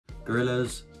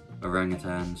Gorillas,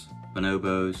 orangutans,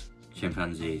 bonobos,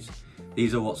 chimpanzees.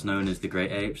 These are what's known as the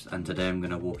great apes, and today I'm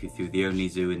going to walk you through the only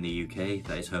zoo in the UK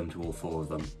that is home to all four of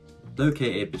them.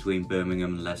 Located between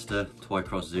Birmingham and Leicester,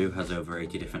 Twycross Zoo has over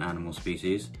 80 different animal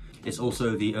species. It's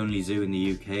also the only zoo in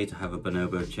the UK to have a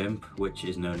bonobo chimp, which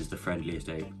is known as the friendliest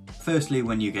ape. Firstly,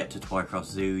 when you get to Twycross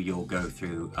Zoo, you'll go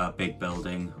through a big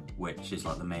building, which is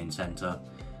like the main centre.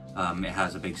 It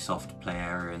has a big soft play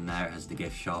area in there, it has the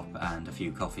gift shop and a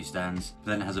few coffee stands.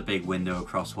 Then it has a big window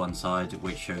across one side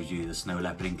which shows you the snow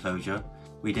leopard enclosure.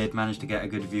 We did manage to get a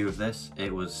good view of this.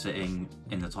 It was sitting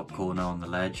in the top corner on the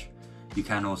ledge. You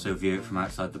can also view it from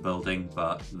outside the building,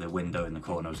 but the window in the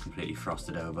corner was completely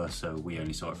frosted over, so we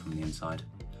only saw it from the inside.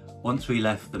 Once we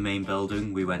left the main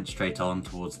building, we went straight on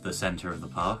towards the centre of the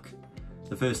park.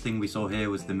 The first thing we saw here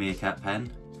was the meerkat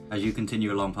pen. As you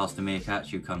continue along past the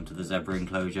meerkats, you come to the zebra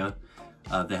enclosure.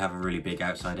 They have a really big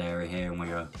outside area here, and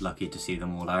we are lucky to see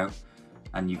them all out.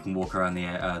 And you can walk around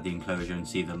the enclosure and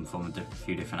see them from a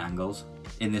few different angles.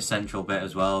 In this central bit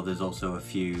as well, there's also a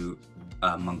few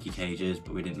monkey cages,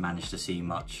 but we didn't manage to see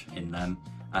much in them.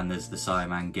 And there's the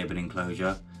Siamang gibbon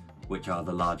enclosure, which are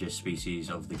the largest species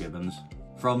of the gibbons.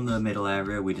 From the middle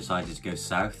area, we decided to go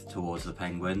south towards the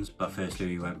penguins, but firstly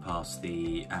we went past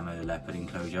the Amur Leopard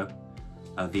enclosure.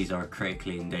 These are a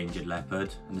critically endangered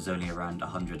leopard, and there's only around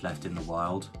 100 left in the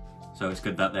wild, so it's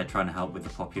good that they're trying to help with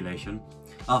the population.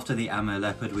 After the Amur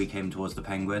Leopard, we came towards the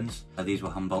penguins. These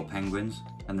were Humboldt penguins,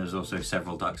 and there's also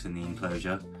several ducks in the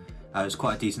enclosure. It's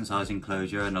quite a decent sized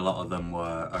enclosure, and a lot of them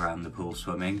were around the pool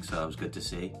swimming, so that was good to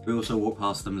see. We also walked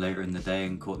past them later in the day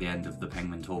and caught the end of the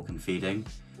penguin talk and feeding.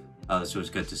 So it was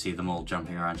good to see them all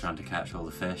jumping around trying to catch all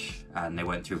the fish, and they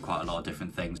went through quite a lot of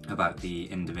different things about the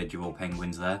individual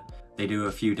penguins there. They do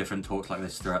a few different talks like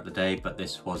this throughout the day, but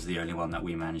this was the only one that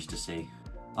we managed to see.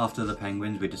 After the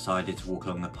penguins, we decided to walk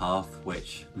along the path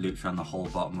which loops around the whole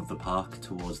bottom of the park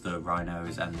towards the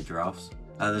rhinos and the giraffes.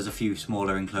 There's a few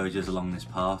smaller enclosures along this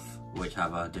path which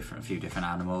have a few different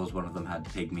animals. One of them had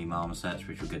pygmy marmosets,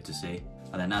 which were good to see.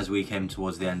 And then as we came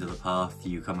towards the end of the path,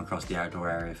 you come across the outdoor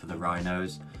area for the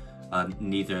rhinos.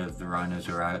 Neither of the rhinos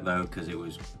were out though, because it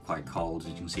was quite cold, as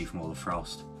you can see from all the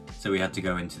frost. So we had to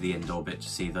go into the indoor bit to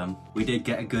see them. We did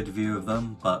get a good view of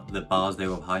them, but the bars they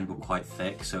were behind were quite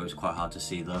thick, so it was quite hard to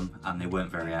see them, and they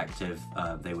weren't very active.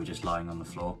 They were just lying on the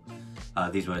floor.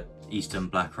 These were eastern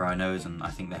black rhinos, and I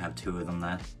think they have two of them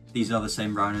there. These are the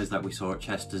same rhinos that we saw at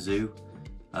Chester Zoo.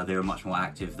 They were much more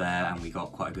active there, and we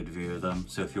got quite a good view of them.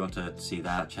 So if you want to see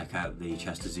that, check out the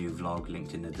Chester Zoo vlog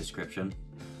linked in the description.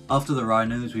 After the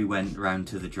rhinos, we went round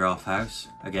to the giraffe house.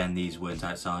 Again, these weren't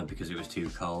outside because it was too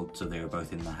cold, so they were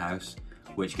both in the house,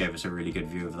 which gave us a really good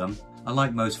view of them.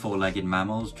 Unlike most four-legged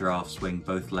mammals, giraffes swing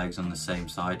both legs on the same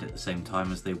side at the same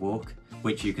time as they walk,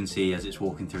 which you can see as it's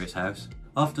walking through its house.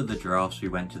 After the giraffes, we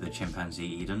went to the chimpanzee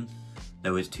Eden.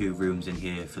 There was 2 rooms in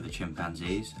here for the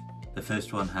chimpanzees. The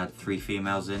first one had 3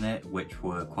 females in it, which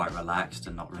were quite relaxed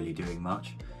and not really doing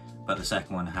much, but the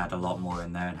second one had a lot more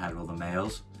in there and had all the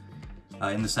males.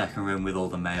 In the second room with all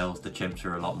the males, the chimps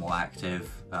are a lot more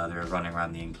active. They were running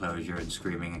around the enclosure and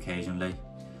screaming occasionally.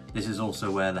 This is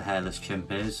also where the hairless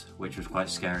chimp is, which was quite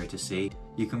scary to see.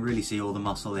 You can really see all the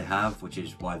muscle they have, which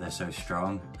is why they're so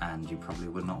strong, and you probably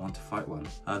would not want to fight one.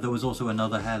 There was also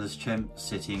another hairless chimp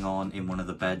sitting in one of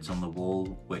the beds on the wall,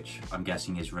 which I'm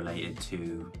guessing is related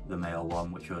to the male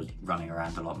one, which was running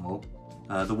around a lot more.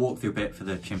 The walkthrough bit for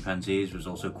the chimpanzees was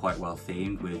also quite well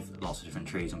themed, with lots of different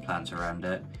trees and plants around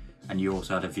it. And you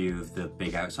also had a view of the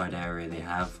big outside area they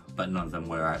have, but none of them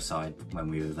were outside when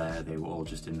we were there. They were all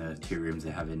just in the 2 rooms they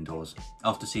have indoors.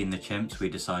 After seeing the chimps, we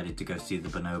decided to go see the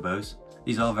bonobos.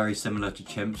 These are very similar to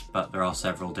chimps, but there are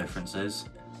several differences.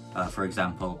 For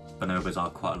example, bonobos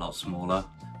are quite a lot smaller.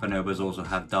 Bonobos also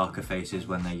have darker faces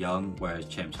when they're young, whereas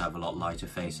chimps have a lot lighter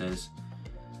faces.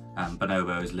 And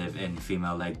bonobos live in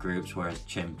female-led groups, whereas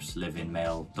chimps live in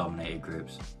male-dominated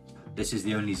groups. This is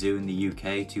the only zoo in the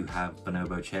UK to have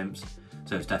bonobo chimps,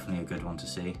 so it's definitely a good one to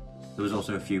see. There was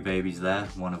also a few babies there,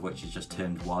 one of which has just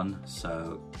turned 1,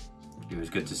 so it was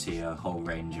good to see a whole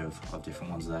range of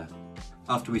different ones there.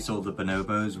 After we saw the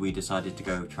bonobos, we decided to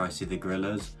go try see the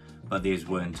gorillas, but these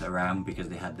weren't around because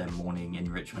they had their morning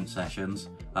enrichment sessions.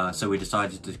 So we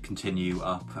decided to continue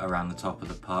up around the top of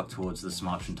the park towards the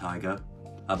Sumatran tiger.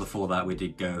 Before that, we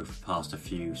did go past a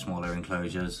few smaller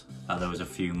enclosures. There was a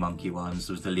few monkey ones.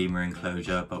 There was the lemur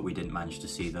enclosure, but we didn't manage to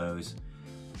see those.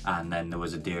 And then there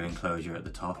was a deer enclosure at the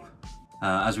top.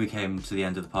 As we came to the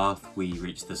end of the path, we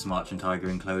reached the Sumatran tiger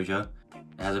enclosure.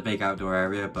 It has a big outdoor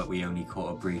area, but we only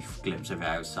caught a brief glimpse of it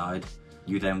outside.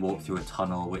 You then walk through a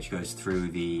tunnel which goes through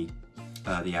the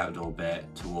the outdoor bit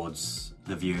towards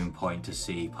the viewing point to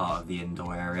see part of the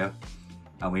indoor area,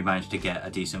 and we managed to get a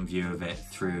decent view of it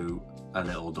through a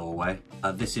little doorway.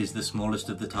 This is the smallest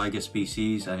of the tiger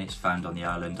species, and it's found on the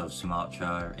island of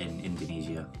Sumatra in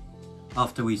Indonesia.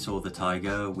 After we saw the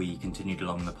tiger, we continued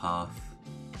along the path,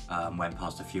 went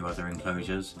past a few other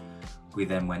enclosures. We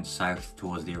then went south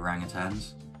towards the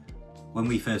orangutans. When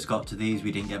we first got to these,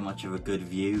 we didn't get much of a good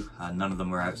view. None of them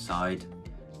were outside,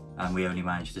 and we only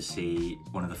managed to see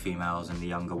one of the females and the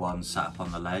younger one sat up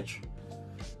on the ledge.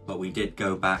 But we did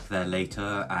go back there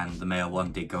later, and the male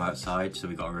one did go outside, so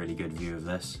we got a really good view of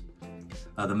this.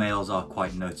 The males are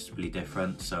quite noticeably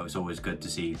different, so it's always good to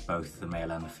see both the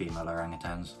male and the female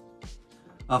orangutans.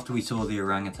 After we saw the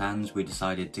orangutans, we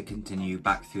decided to continue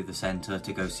back through the centre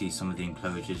to go see some of the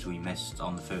enclosures we missed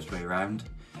on the first way around.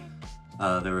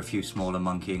 There were a few smaller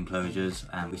monkey enclosures,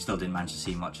 and we still didn't manage to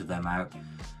see much of them out.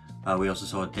 We also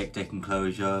saw a dik-dik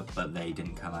enclosure, but they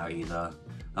didn't come out either.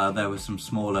 There were some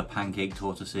smaller pancake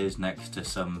tortoises next to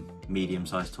some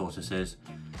medium-sized tortoises,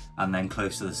 and then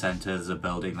close to the centre there's a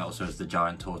building that also has the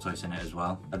giant tortoise in it as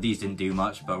well. These didn't do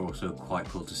much, but were also quite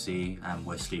cool to see, and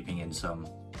were sleeping in some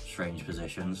strange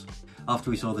positions. After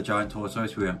we saw the giant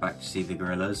tortoise, we went back to see the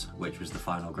gorillas, which was the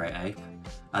final great ape.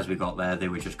 As we got there, they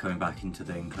were just coming back into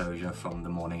the enclosure from the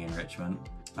morning enrichment.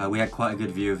 We had quite a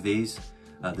good view of these.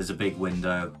 There's a big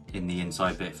window in the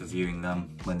inside bit for viewing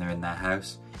them when they're in their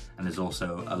house, and there's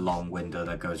also a long window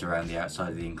that goes around the outside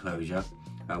of the enclosure.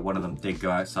 One of them did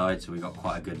go outside, so we got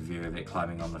quite a good view of it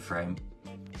climbing on the frame,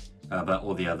 but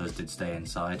all the others did stay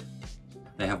inside.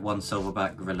 They have one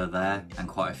silverback gorilla there and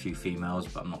quite a few females,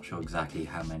 but I'm not sure exactly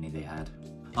how many they had.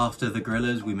 After the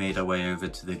gorillas, we made our way over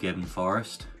to the gibbon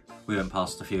forest. We went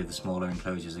past a few of the smaller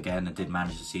enclosures again and did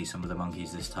manage to see some of the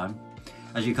monkeys this time.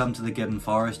 As you come to the gibbon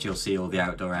forest, you'll see all the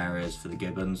outdoor areas for the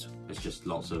gibbons. It's just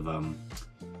lots of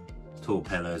tall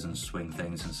pillars and swing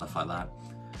things and stuff like that.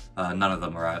 None of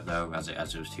them were out though, as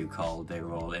it was too cold. They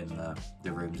were all in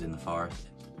the rooms in the forest.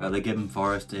 The gibbon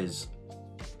forest is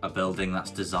a building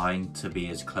that's designed to be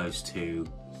as close to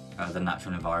the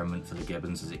natural environment for the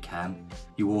gibbons as it can.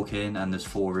 You walk in and there's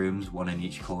 4 rooms, one in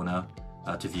each corner,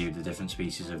 to view the different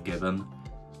species of gibbon.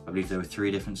 I believe there were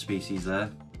 3 different species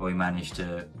there, but we managed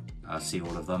to see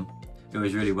all of them. It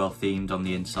was really well themed on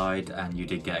the inside, and you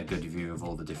did get a good view of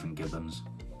all the different gibbons.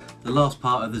 The last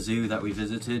part of the zoo that we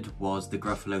visited was the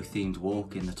Gruffalo themed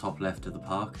walk in the top left of the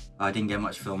park. I didn't get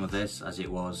much film of this as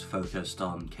it was focused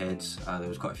on kids. There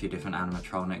was quite a few different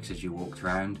animatronics as you walked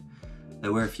around.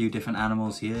 There were a few different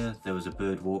animals here. There was a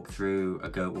bird walkthrough, a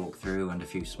goat walkthrough, and a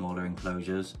few smaller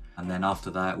enclosures. And then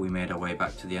after that, we made our way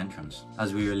back to the entrance.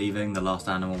 As we were leaving, the last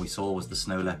animal we saw was the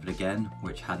snow leopard again,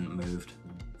 which hadn't moved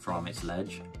from its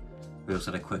ledge. We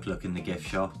also had a quick look in the gift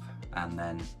shop and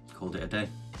then called it a day.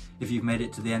 If you've made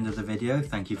it to the end of the video,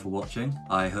 thank you for watching.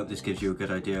 I hope this gives you a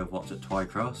good idea of what's at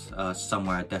Twycross,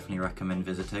 somewhere I definitely recommend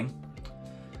visiting.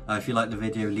 If you like the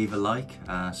video, leave a like,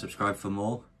 subscribe for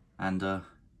more, and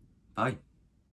bye.